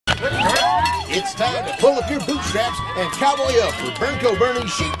It's time to pull up your bootstraps and cowboy up for BernCo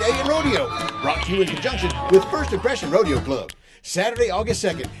Bernie's Sheep Day and Rodeo. Brought to you in conjunction with First Impression Rodeo Club. Saturday, August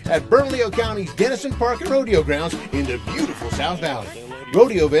 2nd at Bernalillo County's Denison Park and Rodeo Grounds in the beautiful South Valley.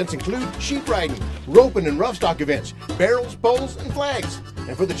 Rodeo events include sheep riding, roping and rough stock events, barrels, poles, and flags.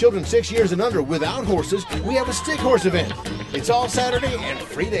 And for the children 6 years and under without horses, we have a stick horse event. It's all Saturday and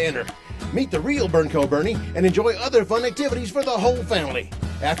free to enter. Meet the real BernCo Bernie and enjoy other fun activities for the whole family.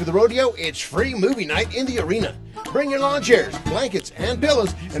 After the rodeo, it's free movie night in the arena. Bring your lawn chairs, blankets, and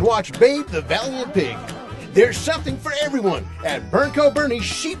pillows and watch Babe the Valiant Pig. There's something for everyone at BernCo Bernie's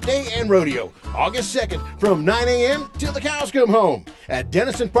Sheep Day and Rodeo, August 2nd from 9 a.m. till the cows come home at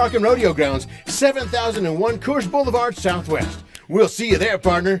Denison Park and Rodeo Grounds, 7001 Coors Boulevard Southwest. We'll see you there,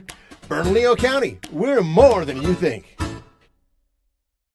 partner. Bernalillo County, we're more than you think.